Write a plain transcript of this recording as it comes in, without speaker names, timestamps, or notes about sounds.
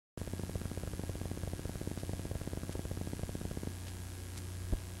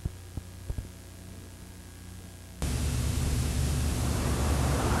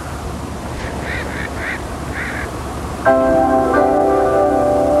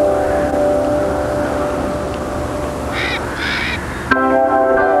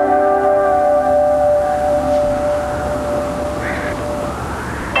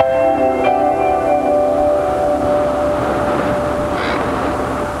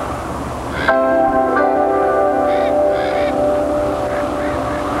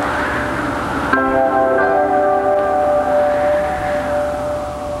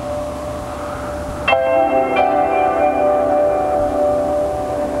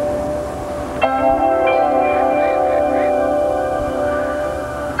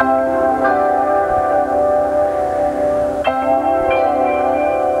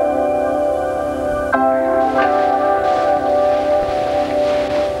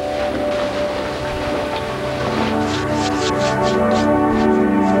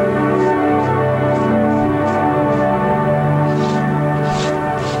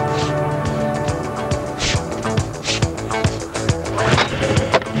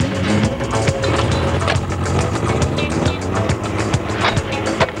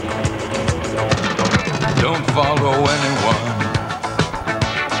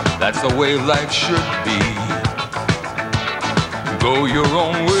way life should be. Go your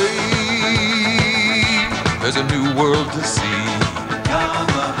own way, there's a new world to see.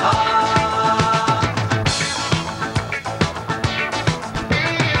 Yamaha.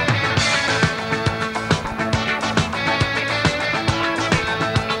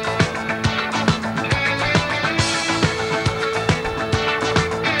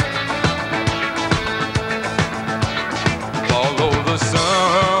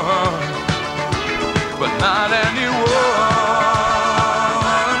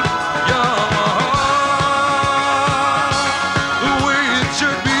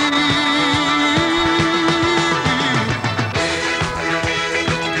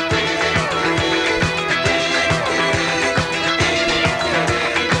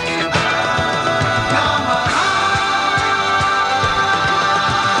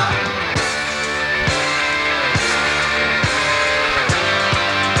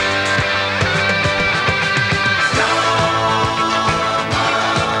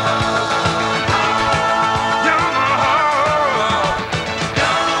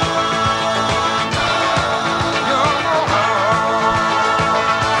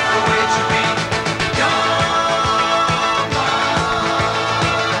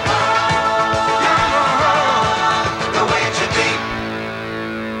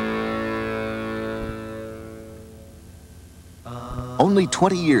 Only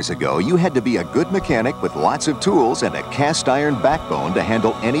 20 years ago, you had to be a good mechanic with lots of tools and a cast iron backbone to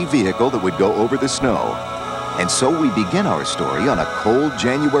handle any vehicle that would go over the snow. And so we begin our story on a cold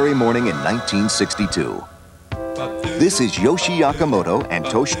January morning in 1962. This is Yoshi Yakamoto and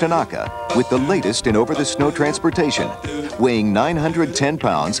Toshi Tanaka with the latest in over-the-snow transportation. Weighing 910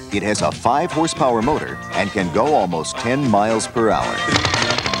 pounds, it has a 5-horsepower motor and can go almost 10 miles per hour.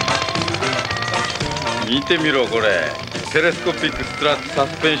 見てみろこれ。テレスコピックストラットサ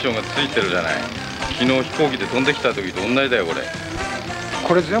スペンションがついてるじゃない。昨日飛行機で飛んできた時と同じだよこれ。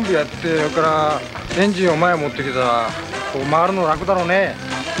これ全部やってそれからエンジンを前持ってきたらこう回るの楽だろうね。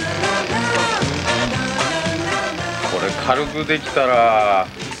これ軽くできたら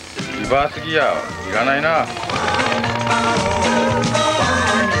リバースギアいらないな。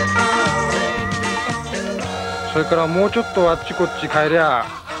それからもうちょっとあっちこっち変えりゃ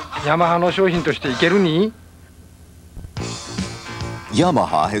ヤマハの商品としていけるに。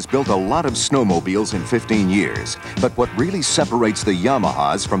Yamaha has built a lot of snowmobiles in 15 years, but what really separates the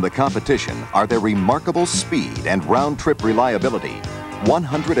Yamahas from the competition are their remarkable speed and round-trip reliability.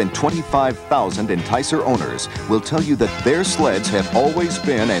 125,000 Enticer owners will tell you that their sleds have always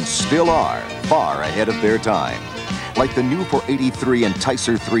been and still are far ahead of their time. Like the new 483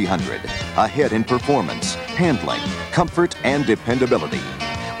 Enticer 300, ahead in performance, handling, comfort, and dependability.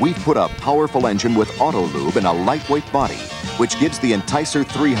 We've put a powerful engine with auto lube and a lightweight body, which gives the Enticer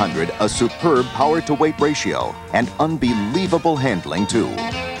 300 a superb power-to-weight ratio and unbelievable handling, too.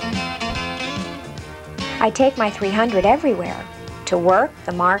 I take my 300 everywhere, to work,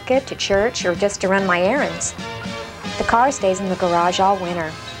 the market, to church, or just to run my errands. The car stays in the garage all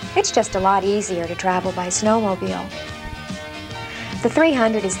winter. It's just a lot easier to travel by snowmobile. The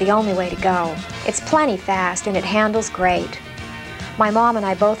 300 is the only way to go. It's plenty fast and it handles great. My mom and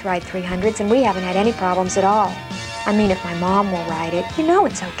I both ride 300s and we haven't had any problems at all. I mean, if my mom will ride it, you know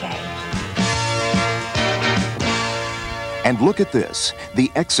it's okay. And look at this. The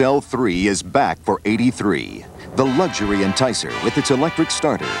XL3 is back for '83. The luxury Enticer with its electric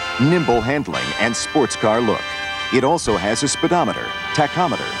starter, nimble handling, and sports car look. It also has a speedometer,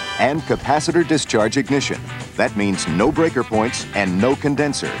 tachometer, and capacitor discharge ignition. That means no breaker points and no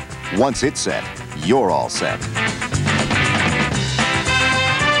condenser. Once it's set, you're all set.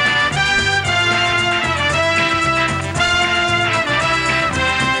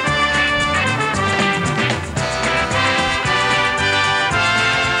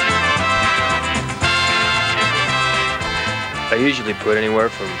 I usually put anywhere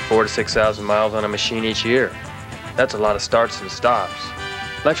from 4,000 to 6,000 miles on a machine each year. That's a lot of starts and stops.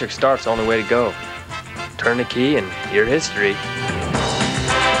 Electric start's the only way to go. Turn the key and your history.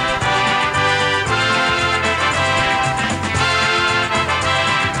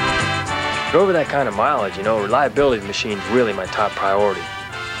 But over that kind of mileage, you know, reliability of the machine's really my top priority.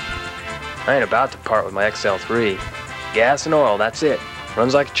 I ain't about to part with my XL3. Gas and oil, that's it.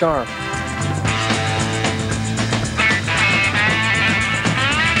 Runs like a charm.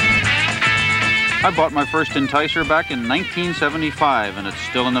 I bought my first Enticer back in 1975, and it's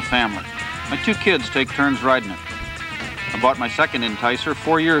still in the family. My 2 kids take turns riding it. I bought my second Enticer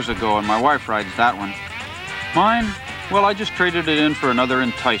 4 years ago, and my wife rides that one. Mine? Well, I just traded it in for another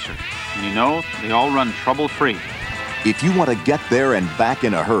Enticer. And you know, they all run trouble-free. If you want to get there and back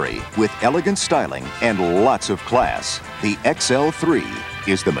in a hurry with elegant styling and lots of class, the XL3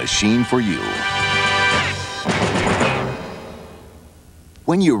 is the machine for you.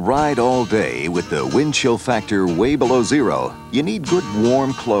 When you ride all day with the wind chill factor way below zero, you need good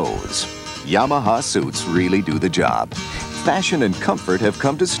warm clothes. Yamaha suits really do the job. Fashion and comfort have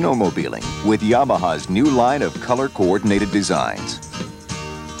come to snowmobiling with Yamaha's new line of color-coordinated designs.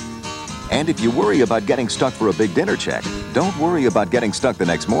 And if you worry about getting stuck for a big dinner check, don't worry about getting stuck the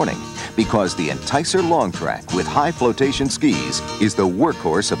next morning, because the Enticer Long Track with high flotation skis is the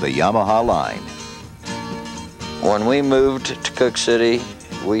workhorse of the Yamaha line. When we moved to Cook City,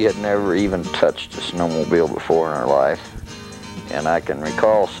 we had never even touched a snowmobile before in our life. And I can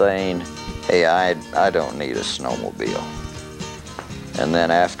recall saying, hey, I don't need a snowmobile. And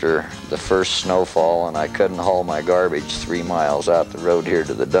then after the first snowfall and I couldn't haul my garbage 3 miles out the road here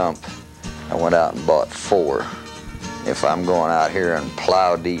to the dump, I went out and bought 4. If I'm going out here and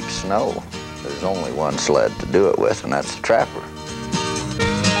plow deep snow, there's only one sled to do it with, and that's the Trapper.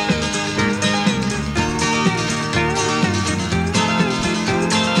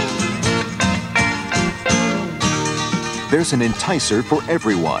 There's an Enticer for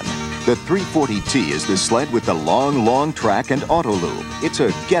everyone. The 340T is the sled with the long track and auto lube. It's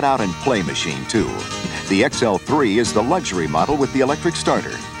a get out and play machine too. The XL3 is the luxury model with the electric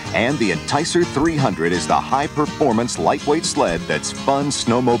starter. And the Enticer 300 is the high-performance, lightweight sled that's fun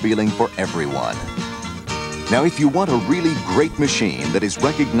snowmobiling for everyone. Now, if you want a really great machine that is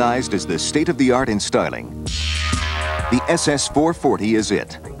recognized as the state-of-the-art in styling, the SS440 is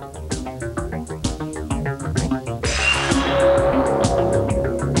it.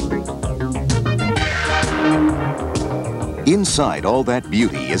 Inside all that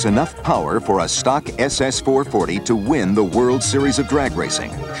beauty is enough power for a stock SS440 to win the World Series of Drag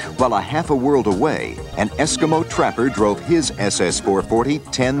Racing. While a half a world away, an Eskimo trapper drove his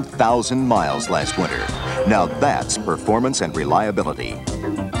SS440 10,000 miles last winter. Now that's performance and reliability.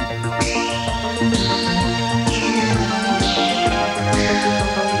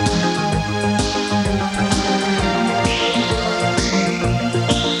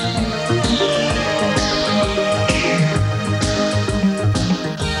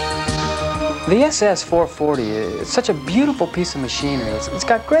 The SS440 is such a beautiful piece of machinery. It's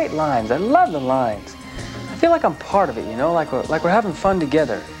got great lines. I love the lines. I feel like I'm part of it, you know, like we're having fun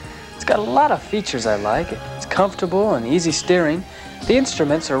together. It's got a lot of features I like. It's comfortable and easy steering. The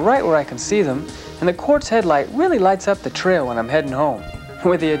instruments are right where I can see them, and the quartz headlight really lights up the trail when I'm heading home.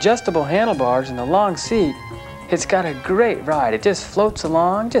 With the adjustable handlebars and the long seat, it's got a great ride. It just floats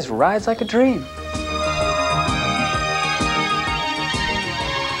along, just rides like a dream.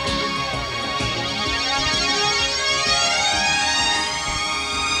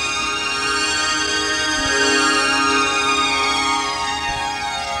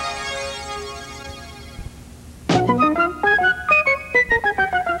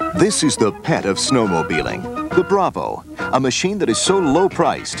 This is the pet of snowmobiling, the Bravo, a machine that is so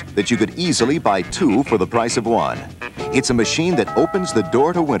low-priced that you could easily buy 2 for the price of 1. It's a machine that opens the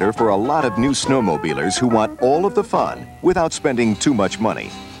door to winter for a lot of new snowmobilers who want all of the fun without spending too much money.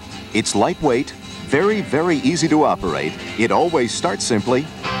 It's lightweight, very easy to operate, it always starts simply,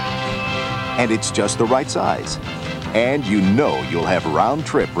 and it's just the right size. And you know you'll have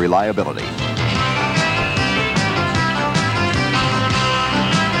round-trip reliability.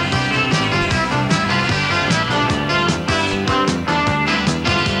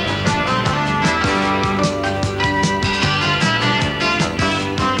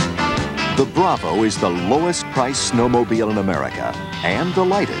 The Bravo is the lowest priced snowmobile in America, and the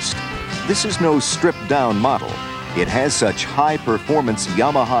lightest. This is no stripped-down model. It has such high-performance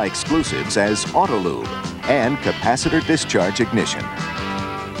Yamaha exclusives as auto lube and capacitor discharge ignition.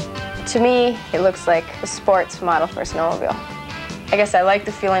 To me, it looks like a sports model for a snowmobile. I guess I like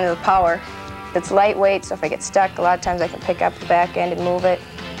the feeling of the power. It's lightweight, so if I get stuck, a lot of times I can pick up the back end and move it.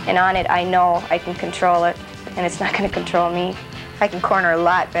 And on it, I know I can control it, and it's not going to control me. I can corner a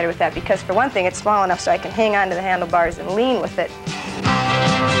lot better with that because, for one thing, it's small enough so I can hang on to the handlebars and lean with it.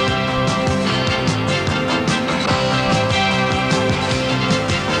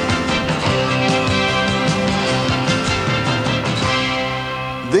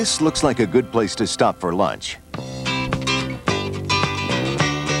 This looks like a good place to stop for lunch.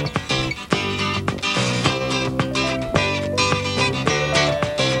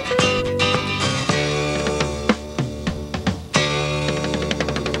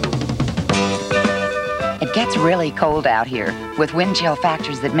 It gets really cold out here, with wind chill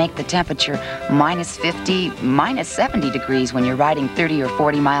factors that make the temperature -50, -70 degrees when you're riding 30 or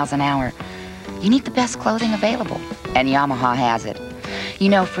 40 miles an hour. You need the best clothing available. and Yamaha has it. You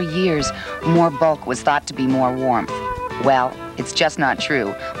know, for years, more bulk was thought to be more warmth. Well, it's just not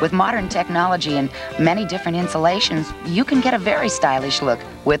true. With modern technology and many different insulations, you can get a very stylish look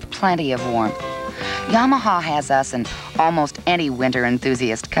with plenty of warmth. Yamaha has us and almost any winter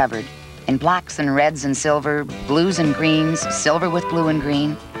enthusiast covered. In blacks and reds and silver, blues and greens, silver with blue and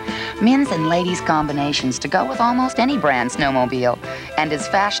green. Men's and ladies' combinations to go with almost any brand snowmobile, and as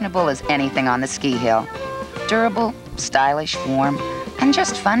fashionable as anything on the ski hill. Durable, stylish, warm, and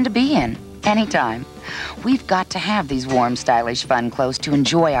just fun to be in, anytime. We've got to have these warm, stylish, fun clothes to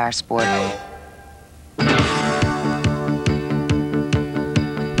enjoy our sport.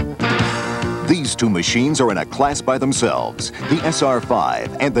 These two machines are in a class by themselves, the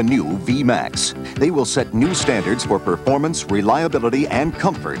SR5 and the new VMax. They will set new standards for performance, reliability, and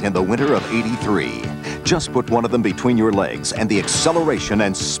comfort in the winter of '83. Just put one of them between your legs and the acceleration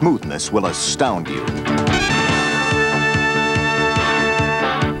and smoothness will astound you.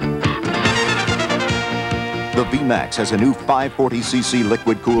 The VMax has a new 540cc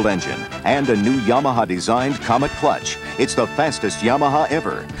liquid-cooled engine and a new Yamaha-designed Comet clutch. It's the fastest Yamaha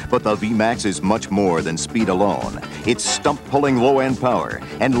ever, but the VMax is much more than speed alone. It's stump-pulling low-end power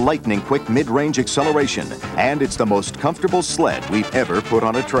and lightning-quick mid-range acceleration, and it's the most comfortable sled we've ever put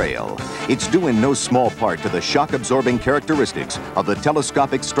on a trail. It's due in no small part to the shock-absorbing characteristics of the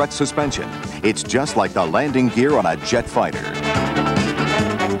telescopic strut suspension. It's just like the landing gear on a jet fighter.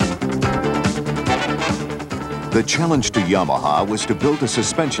 The challenge to Yamaha was to build a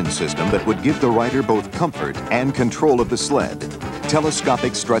suspension system that would give the rider both comfort and control of the sled.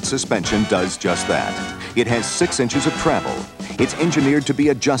 Telescopic strut suspension does just that. It has 6 inches of travel. It's engineered to be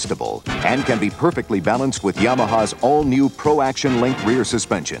adjustable and can be perfectly balanced with Yamaha's all-new Pro Action Link rear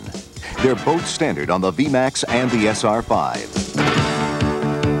suspension. They're both standard on the VMax and the SR5.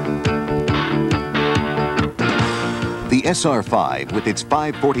 The SR5, with its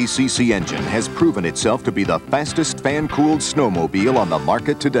 540cc engine, has proven itself to be the fastest fan-cooled snowmobile on the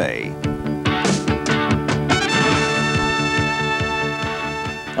market today.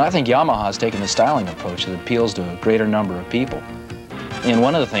 I think Yamaha has taken a styling approach that appeals to a greater number of people. And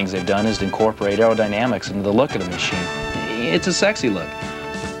one of the things they've done is to incorporate aerodynamics into the look of the machine. It's a sexy look,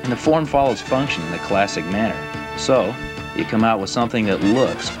 and the form follows function in the classic manner. So, you come out with something that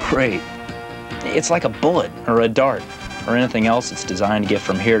looks great. It's like a bullet or a dart, or anything else that's designed to get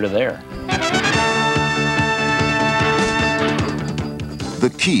from here to there. The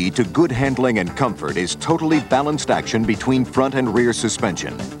key to good handling and comfort is totally balanced action between front and rear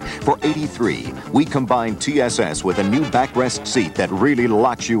suspension. For '83, we combined TSS with a new backrest seat that really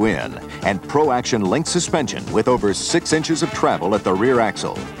locks you in, and Pro Action Link suspension with over 6 inches of travel at the rear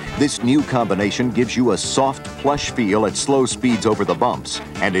axle. This new combination gives you a soft, plush feel at slow speeds over the bumps,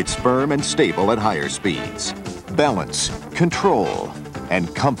 and it's firm and stable at higher speeds. Balance, control,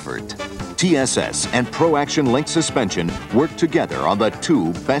 and comfort. TSS and Pro Action Link suspension work together on the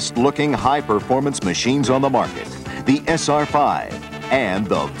two best-looking high-performance machines on the market, the SR5 and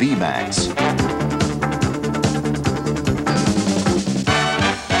the VMax.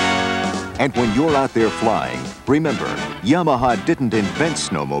 And when you're out there flying, remember, Yamaha didn't invent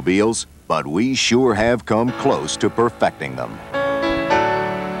snowmobiles, but we sure have come close to perfecting them.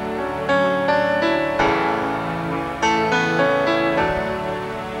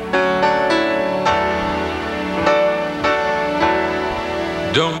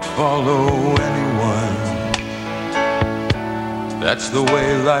 Don't follow anyone. That's the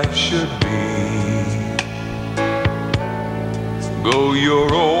way life should be. Go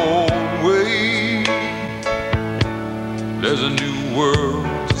your own way. There's a new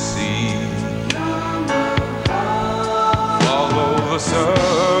world to see. Follow the sun,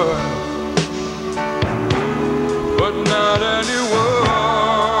 but not anyone.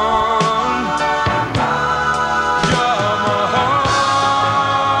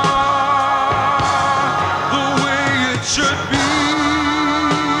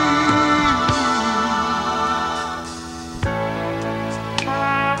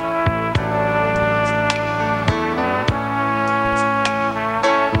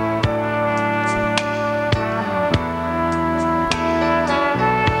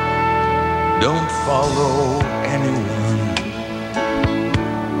 Don't follow anyone.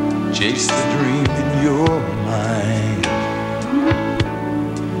 Chase the dream in your mind.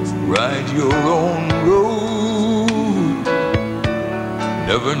 Ride your own road.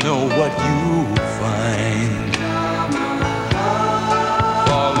 Never know what you'll find.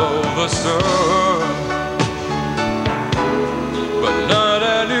 Follow the sun, but not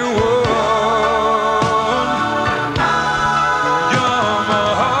anyone.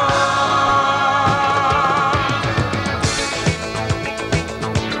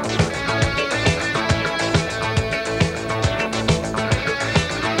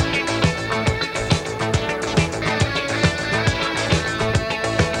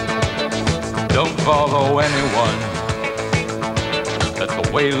 follow anyone. That's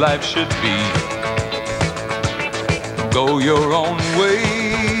the way life should be. Go your own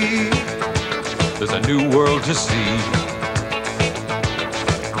way. There's a new world to see.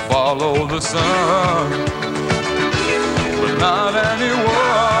 Follow the sun, but not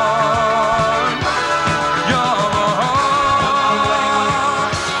anyone.